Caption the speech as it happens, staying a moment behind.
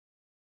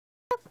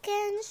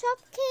Shopkins,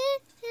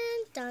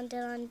 Shopkins, dun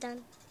dun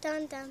dun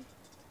dun dun.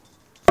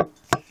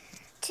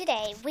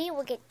 Today we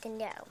will get to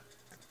know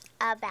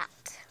about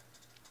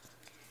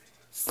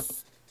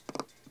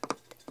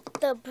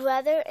the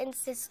brother and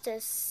sister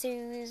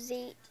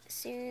Susie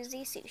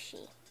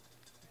Sushi.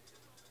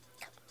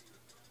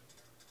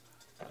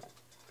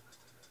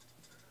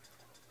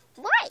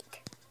 Right.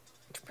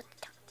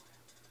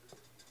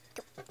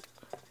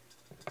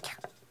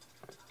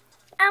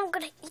 I'm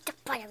gonna eat the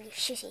butt of your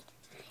sushi.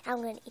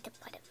 I'm gonna eat the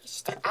butt of your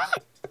sister. Ah!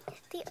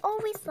 They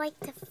always like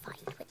to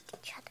fight with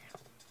each other,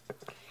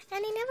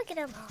 and they never get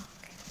along.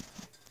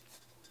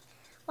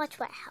 Watch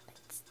what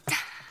happens.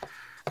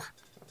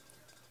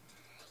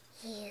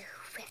 You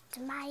ripped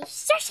my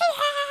sushi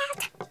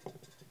hat.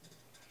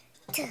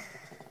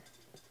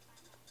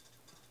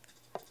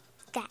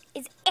 That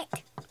is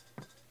it.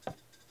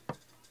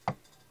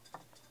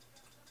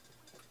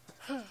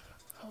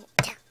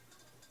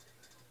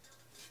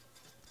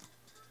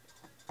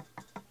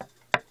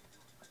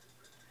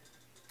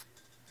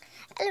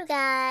 Hello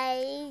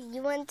guys,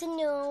 you want to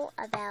know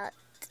about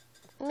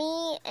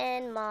me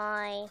and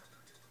my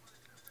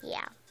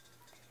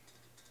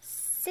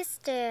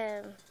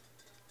sister.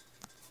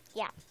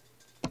 Yeah,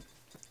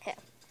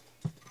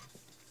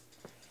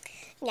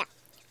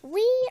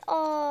 we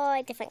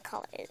are different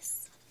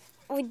colors.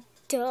 Oh,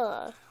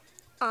 duh.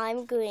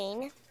 I'm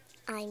green,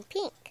 I'm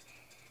pink.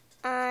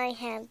 I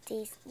have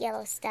these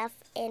yellow stuff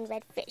and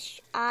red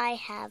fish. I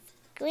have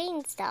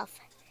green stuff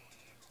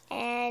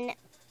and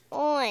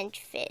orange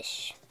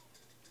fish.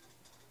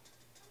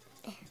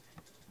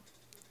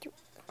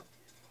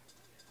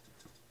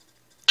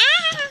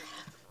 Ah!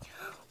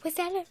 Was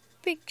that a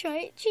big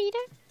giant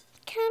cheetah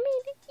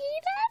coming to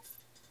eat us?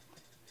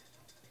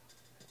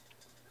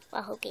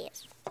 Well, who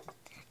cares?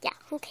 Yeah,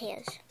 who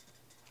cares?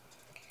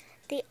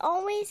 They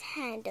always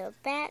had their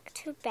back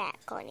to back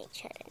on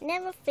each other,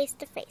 never face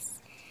to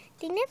face.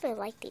 They never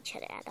liked each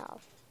other at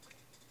all.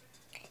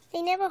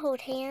 They never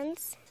hold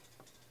hands.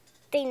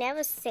 They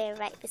never stand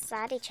right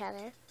beside each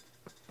other.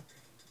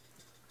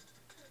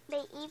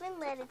 They even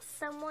let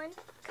someone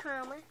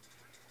come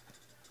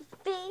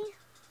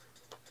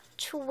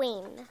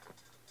between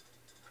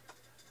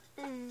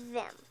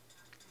them.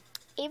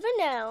 Even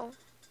though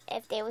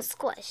if they were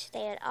squished,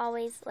 they would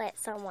always let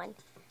someone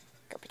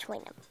go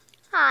between them.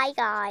 Hi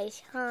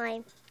guys.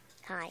 Hi.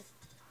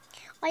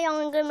 Are y'all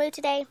in a good mood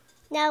today?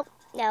 No.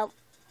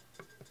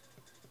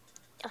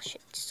 I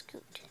should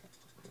scoot.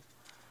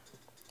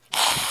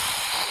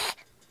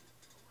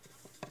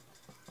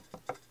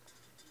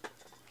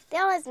 They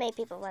always made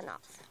people run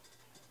off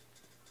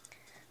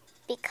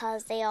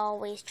because they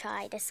always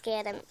try to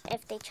scare them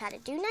if they try to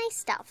do nice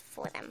stuff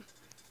for them.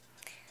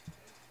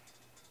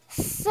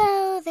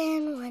 So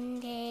then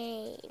one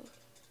day,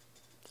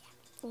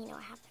 you know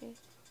what happened.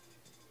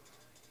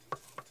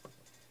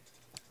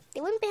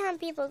 They went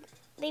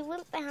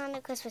behind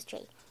the Christmas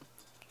tree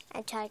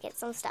and tried to get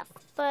some stuff,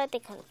 but they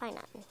couldn't find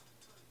nothing.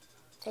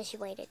 So she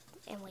waited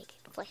and waited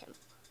for him.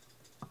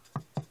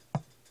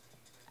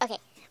 Okay,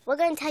 we're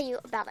going to tell you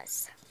about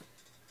us.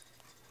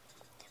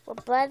 We're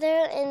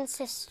brother and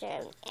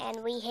sister,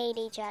 and we hate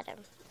each other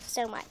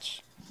so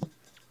much.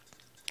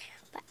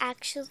 But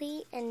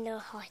actually, in their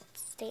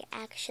hearts, they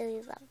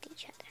actually loved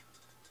each other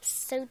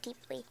so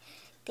deeply,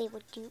 they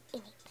would do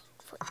anything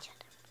for each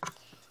other.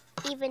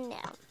 Even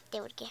now,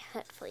 they would get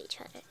hurt for each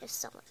other if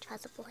someone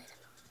tries to bully them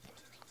or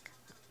anything.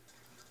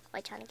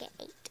 Or trying to get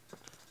ate.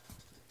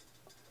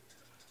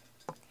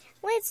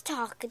 Let's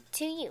talk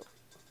to you.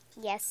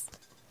 Yes.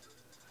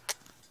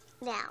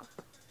 Now.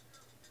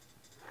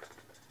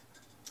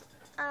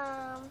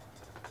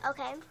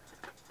 Okay.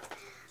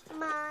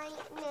 My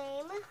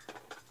name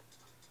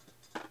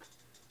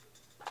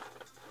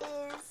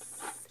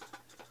is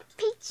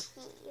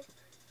Peachy.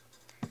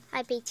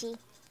 Hi, Peachy.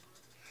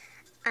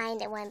 I'm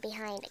the one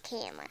behind the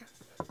camera.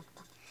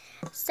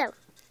 So,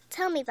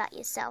 tell me about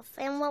yourself,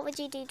 and what would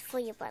you do for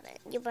your brother?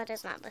 Your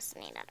brother's not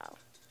listening at all.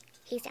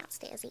 He's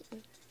downstairs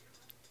eating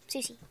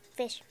sushi,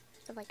 fish,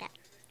 stuff like that.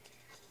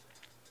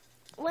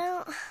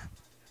 Well,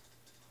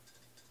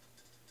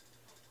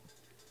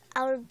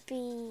 I would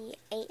be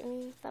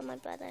eating from my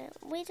brother.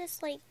 We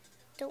just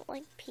don't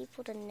like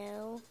people to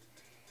know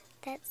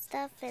that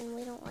stuff, and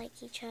we don't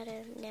like each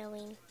other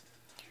knowing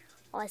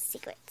our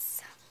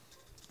secrets.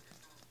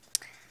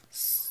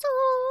 So,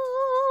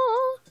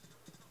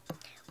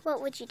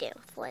 what would you do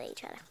for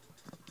each other?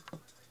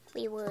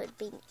 We would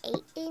be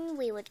eating,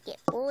 we would get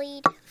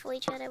bullied for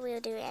each other, we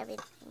would do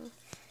everything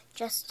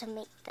just to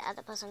make the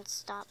other person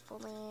stop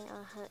bullying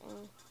or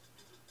hurting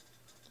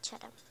each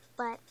other,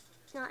 but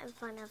not in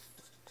front of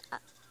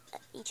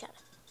each other.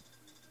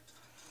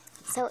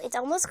 So it's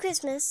almost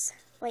Christmas.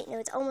 Wait, no,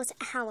 it's almost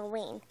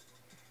Halloween.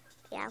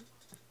 Yeah.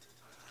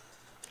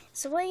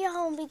 So where you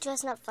home be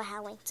dressing up for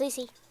Halloween?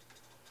 Sushi?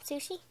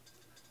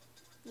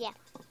 Yeah.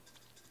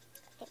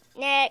 Okay,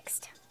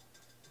 next.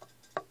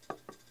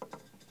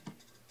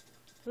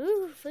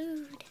 Ooh,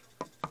 food.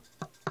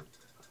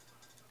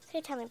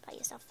 So tell me about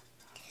yourself.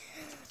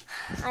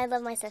 I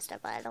love my sister,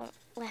 but I don't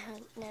let her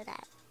know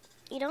that.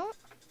 You don't?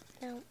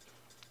 No,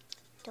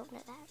 don't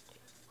know that.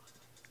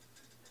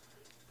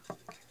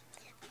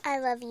 I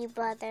love you,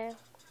 brother.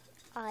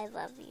 I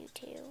love you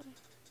too.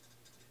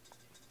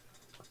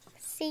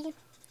 See,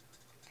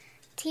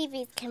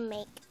 TVs can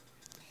make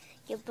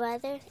your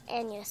brother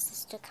and your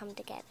sister come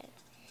together.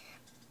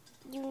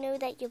 You know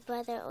that your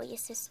brother or your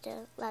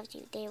sister loves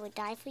you. They would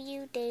die for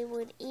you. They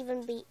would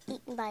even be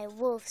eaten by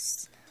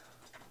wolves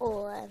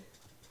or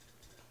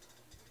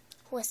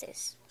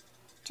horses.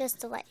 Just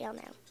to let y'all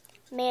know.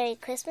 Merry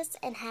Christmas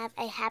and have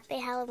a happy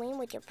Halloween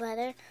with your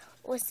brother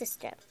or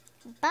sister.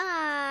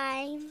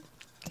 Bye!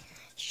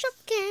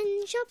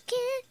 Shopkins,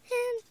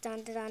 Shopkins,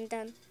 dun dun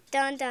dun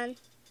dun dun.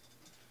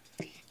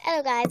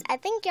 Hello guys, I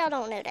think y'all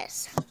don't know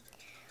this.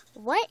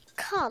 What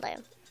color?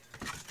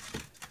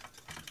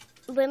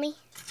 Remy?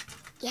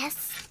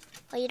 Yes?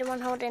 Are you the one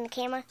holding the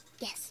camera?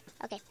 Yes.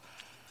 Okay.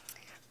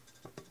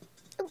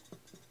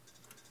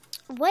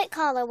 What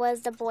color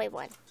was the boy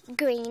one?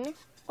 Green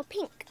or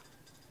pink?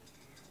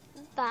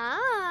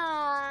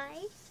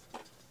 Bye.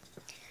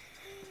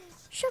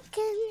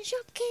 Shopkins,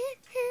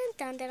 Shopkins,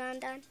 dun dun dun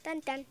dun dun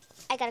dun.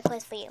 I got a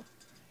quiz for you.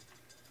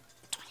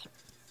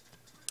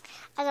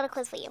 I got a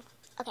quiz for you.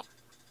 Okay.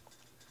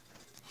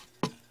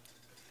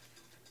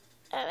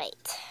 All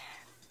right.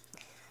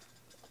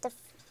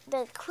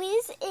 The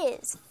quiz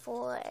is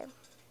for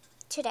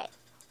today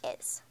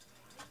is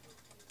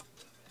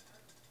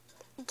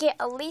get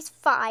at least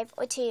 5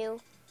 or 2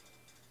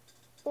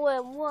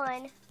 or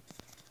 1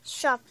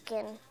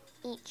 Shopkin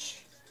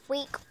each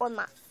week or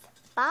month.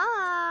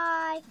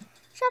 Bye.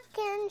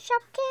 Shopkin,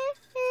 Shopkin,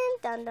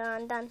 dun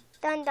dun dun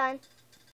dun dun.